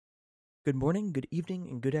Good morning, good evening,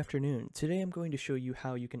 and good afternoon. Today I'm going to show you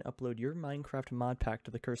how you can upload your Minecraft Modpack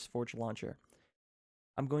to the CurseForge launcher.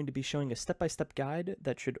 I'm going to be showing a step-by-step guide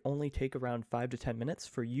that should only take around 5 to 10 minutes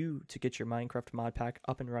for you to get your Minecraft Modpack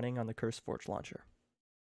up and running on the CurseForge launcher.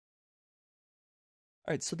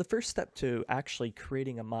 Alright, so the first step to actually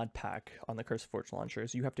creating a Modpack on the CurseForge launcher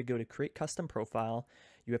is you have to go to Create Custom Profile,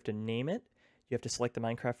 you have to name it, you have to select the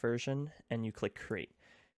Minecraft version, and you click Create.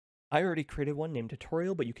 I already created one named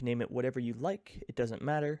Tutorial, but you can name it whatever you like, it doesn't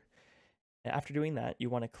matter. After doing that, you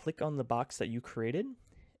want to click on the box that you created,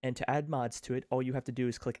 and to add mods to it, all you have to do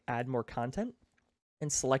is click Add More Content, and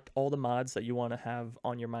select all the mods that you want to have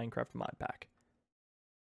on your Minecraft mod pack.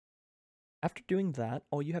 After doing that,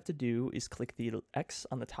 all you have to do is click the X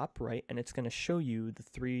on the top right, and it's going to show you the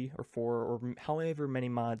 3 or 4 or however many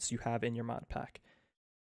mods you have in your mod pack.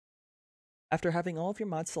 After having all of your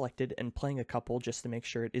mods selected and playing a couple just to make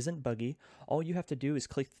sure it isn't buggy, all you have to do is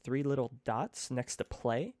click the 3 little dots next to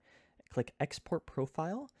play, click Export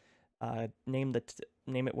Profile, name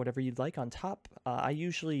it whatever you'd like on top. I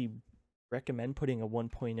usually recommend putting a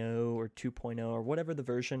 1.0 or 2.0 or whatever the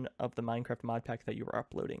version of the Minecraft mod pack that you are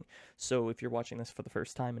uploading. So if you're watching this for the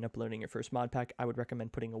first time and uploading your first mod pack, I would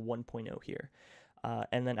recommend putting a 1.0 here.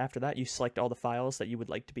 And then after that, you select all the files that you would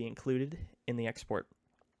like to be included in the export.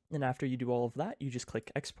 And after you do all of that, you just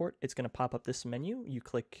click export. It's going to pop up this menu. You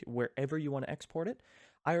click wherever you want to export it.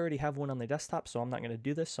 I already have one on the desktop, so I'm not going to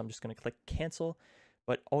do this. So I'm just going to click cancel.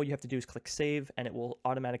 But all you have to do is click save, and it will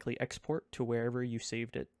automatically export to wherever you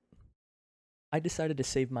saved it. I decided to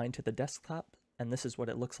save mine to the desktop, and this is what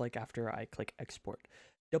it looks like after I click export.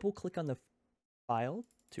 Double click on the file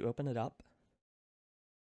to open it up.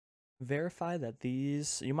 Verify that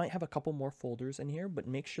you might have a couple more folders in here, but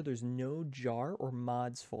make sure there's no jar or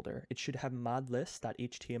mods folder. It should have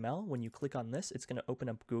modlist.html. When you click on this, it's going to open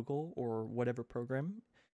up Google or whatever program,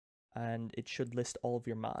 and it should list all of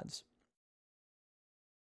your mods.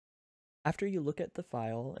 After you look at the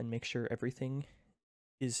file and make sure everything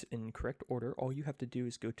is in correct order, all you have to do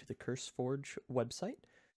is go to the CurseForge website,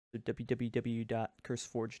 so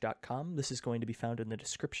www.curseforge.com. This is going to be found in the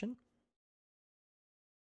description.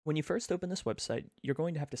 When you first open this website, you're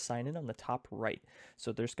going to have to sign in on the top right.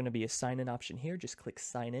 So there's going to be a sign in option here. Just click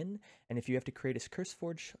sign in. And if you have to create a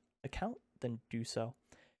CurseForge account, then do so.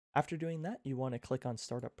 After doing that, you want to click on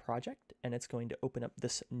Startup Project, and it's going to open up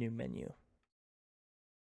this new menu.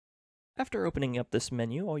 After opening up this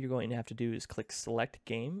menu, all you're going to have to do is click Select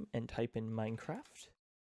Game and type in Minecraft.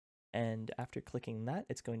 And after clicking that,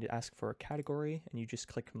 it's going to ask for a category, and you just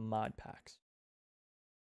click Mod Packs.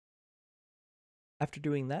 After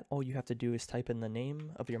doing that, all you have to do is type in the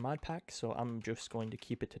name of your mod pack. So I'm just going to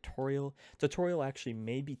keep it tutorial. Tutorial actually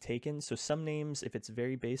may be taken. So some names, if it's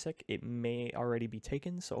very basic, it may already be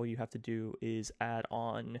taken. So all you have to do is add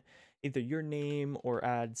on either your name or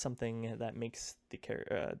add something that makes the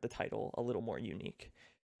title a little more unique.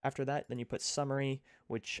 After that, then you put summary,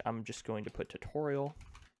 which I'm just going to put tutorial.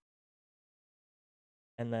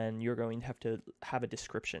 And then you're going to have a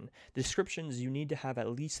description. Descriptions, you need to have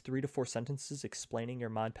at least 3 to 4 sentences explaining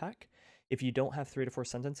your mod pack. If you don't have 3 to 4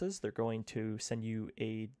 sentences, they're going to send you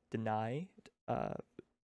a deny.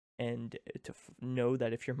 And to know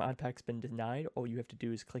that if your mod pack's been denied, all you have to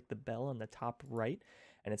do is click the bell on the top right,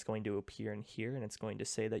 and it's going to appear in here, and it's going to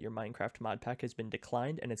say that your Minecraft mod pack has been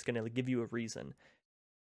declined, and it's going to give you a reason.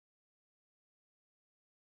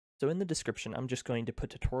 So in the description, I'm just going to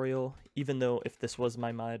put tutorial, even though if this was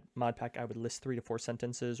my mod pack, I would list 3 to 4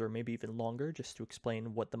 sentences or maybe even longer just to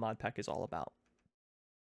explain what the mod pack is all about.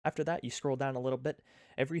 After that, you scroll down a little bit.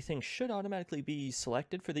 Everything should automatically be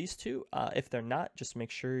selected for these two. If they're not, just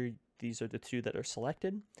make sure these are the 2 that are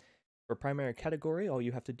selected. For primary category, all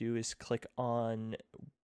you have to do is click on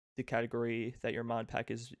the category that your mod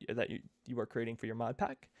pack is, that you are creating for your mod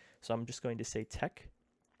pack. So I'm just going to say tech.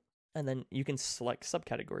 And then you can select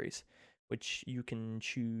subcategories, which you can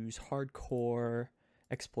choose hardcore,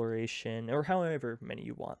 exploration, or however many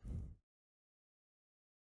you want.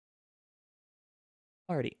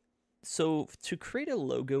 Alrighty, so to create a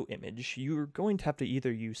logo image, you're going to have to either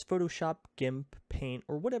use Photoshop, GIMP, Paint,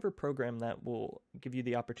 or whatever program that will give you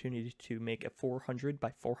the opportunity to make a 400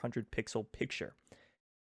 by 400 pixel picture.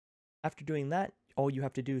 After doing that, all you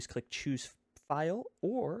have to do is click choose file,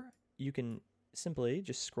 or you can simply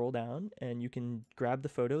just scroll down and you can grab the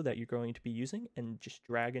photo that you're going to be using and just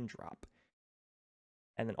drag and drop.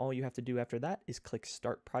 And then all you have to do after that is click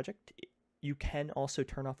start project. You can also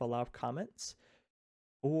turn off allow comments,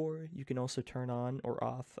 or you can also turn on or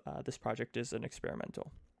off this project is an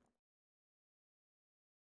experimental.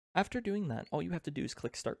 After doing that, all you have to do is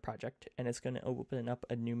click start project, and it's going to open up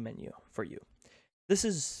a new menu for you. This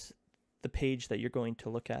is the page that you're going to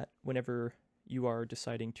look at whenever you are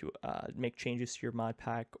deciding to make changes to your mod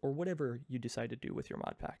pack or whatever you decide to do with your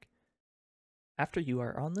mod pack. After you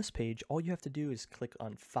are on this page, all you have to do is click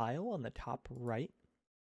on File on the top right.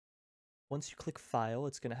 Once you click File,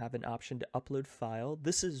 it's going to have an option to upload file.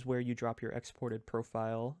 This is where you drop your exported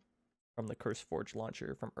profile from the CurseForge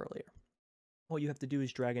launcher from earlier. All you have to do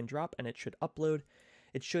is drag and drop and it should upload.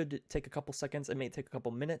 It should take a couple seconds. It may take a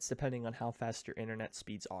couple minutes depending on how fast your internet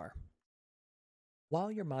speeds are.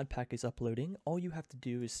 While your mod pack is uploading, all you have to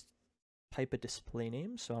do is type a display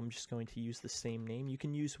name. So I'm just going to use the same name. You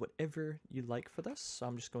can use whatever you like for this. So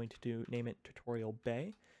I'm just going to name it Tutorial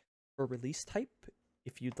Bay. For release type,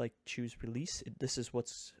 if you'd like to choose release, this is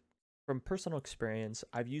what's from personal experience.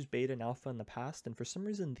 I've used beta and alpha in the past, and for some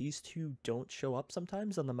reason these two don't show up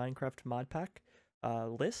sometimes on the Minecraft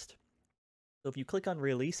Modpack list. So if you click on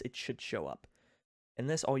release, it should show up. And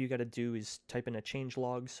this, all you got to do is type in a change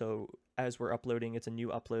log. So as we're uploading, it's a new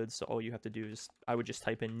upload. So all you have to do is, I would just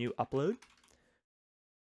type in new upload.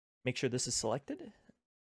 Make sure this is selected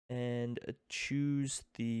and choose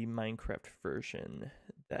the Minecraft version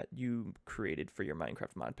that you created for your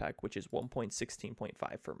Minecraft mod pack, which is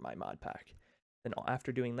 1.16.5 for my mod pack. Then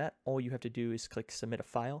after doing that, all you have to do is click submit a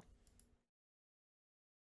file.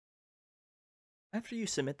 After you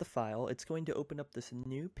submit the file, it's going to open up this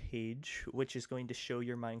new page, which is going to show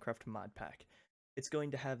your Minecraft mod pack. It's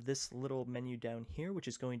going to have this little menu down here, which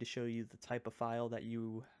is going to show you the type of file that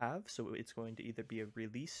you have. So it's going to either be a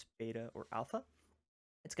release, beta, or alpha.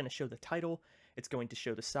 It's going to show the title. It's going to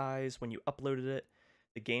show the size when you uploaded it,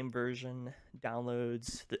 the game version,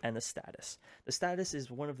 downloads, and the status. The status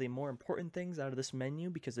is one of the more important things out of this menu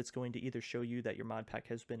because it's going to either show you that your mod pack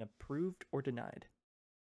has been approved or denied.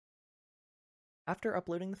 After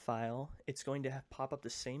uploading the file, it's going to pop up the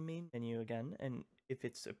same main menu again, and if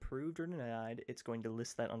it's approved or denied, it's going to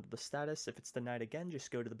list that under the status. If it's denied again,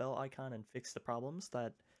 just go to the bell icon and fix the problems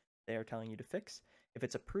that they are telling you to fix. If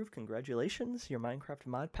it's approved, congratulations, your Minecraft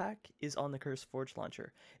mod pack is on the CurseForge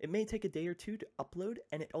launcher. It may take a day or two to upload,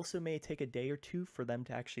 and it also may take a day or two for them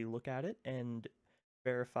to actually look at it and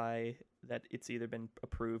verify that it's either been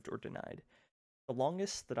approved or denied. The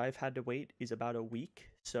longest that I've had to wait is about a week,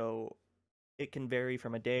 so it can vary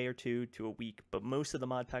from a day or two to a week, but most of the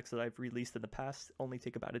mod packs that I've released in the past only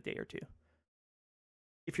take about a day or two.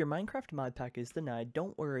 If your Minecraft mod pack is denied,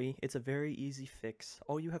 don't worry, it's a very easy fix.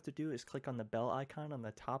 All you have to do is click on the bell icon on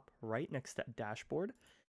the top right next to dashboard,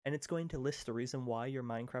 and it's going to list the reason why your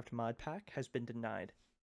Minecraft mod pack has been denied.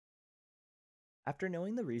 After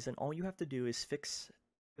knowing the reason, all you have to do is fix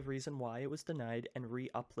the reason why it was denied and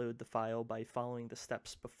re-upload the file by following the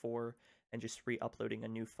steps before and just re-uploading a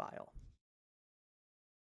new file.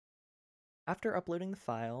 After uploading the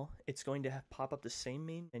file, it's going to pop up the same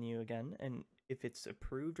main menu again, and if it's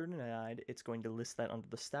approved or denied, it's going to list that under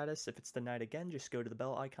the status. If it's denied again, just go to the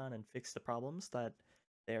bell icon and fix the problems that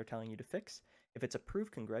they are telling you to fix. If it's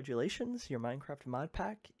approved, congratulations, your Minecraft mod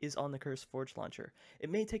pack is on the CurseForge launcher. It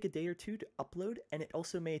may take a day or two to upload, and it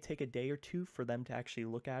also may take a day or two for them to actually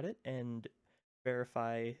look at it and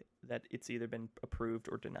verify that it's either been approved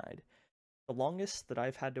or denied. The longest that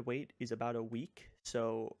I've had to wait is about a week,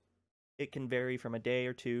 so it can vary from a day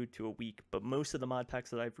or two to a week, but most of the mod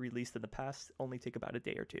packs that I've released in the past only take about a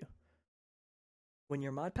day or two. When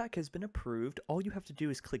your mod pack has been approved, all you have to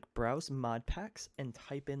do is click Browse Mod Packs and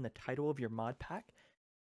type in the title of your mod pack.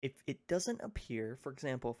 If it doesn't appear, for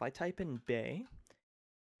example, if I type in Bay,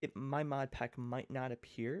 my mod pack might not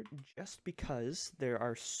appear just because there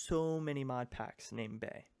are so many mod packs named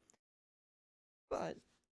Bay. But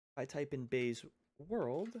if I type in Bay's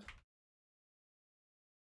World,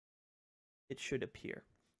 it should appear.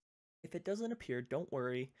 If it doesn't appear, don't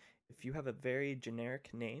worry. If you have a very generic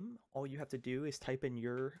name, all you have to do is type in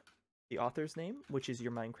the author's name, which is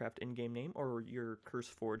your Minecraft in-game name, or your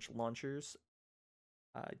CurseForge launcher's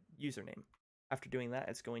username. After doing that,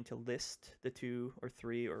 it's going to list the 2 or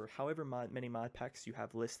 3 or however many mod packs you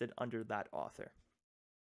have listed under that author.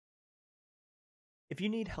 If you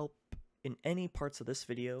need help in any parts of this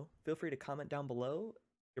video, feel free to comment down below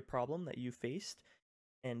your problem that you faced,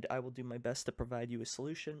 and I will do my best to provide you a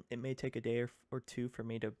solution. It may take a day or two for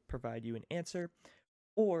me to provide you an answer,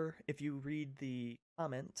 or if you read the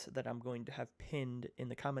comment that I'm going to have pinned in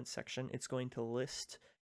the comment section, it's going to list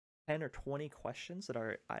 10 or 20 questions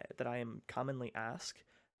that I am commonly asked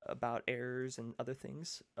about errors and other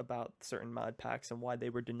things about certain mod packs and why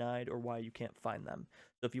they were denied or why you can't find them.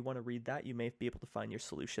 So if you want to read that, you may be able to find your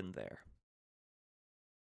solution there.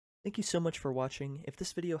 Thank you so much for watching. If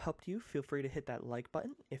this video helped you, feel free to hit that like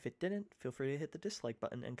button. If it didn't, feel free to hit the dislike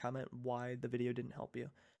button and comment why the video didn't help you.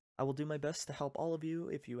 I will do my best to help all of you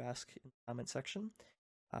if you ask in the comment section.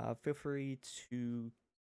 Feel free to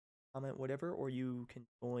comment whatever, or you can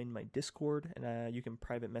join my Discord, and you can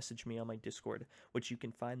private message me on my Discord, which you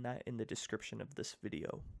can find that in the description of this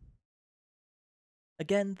video.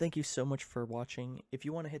 Again, thank you so much for watching. If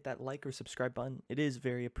you want to hit that like or subscribe button, it is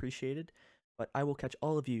very appreciated, but I will catch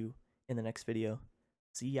all of you in the next video.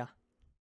 See ya!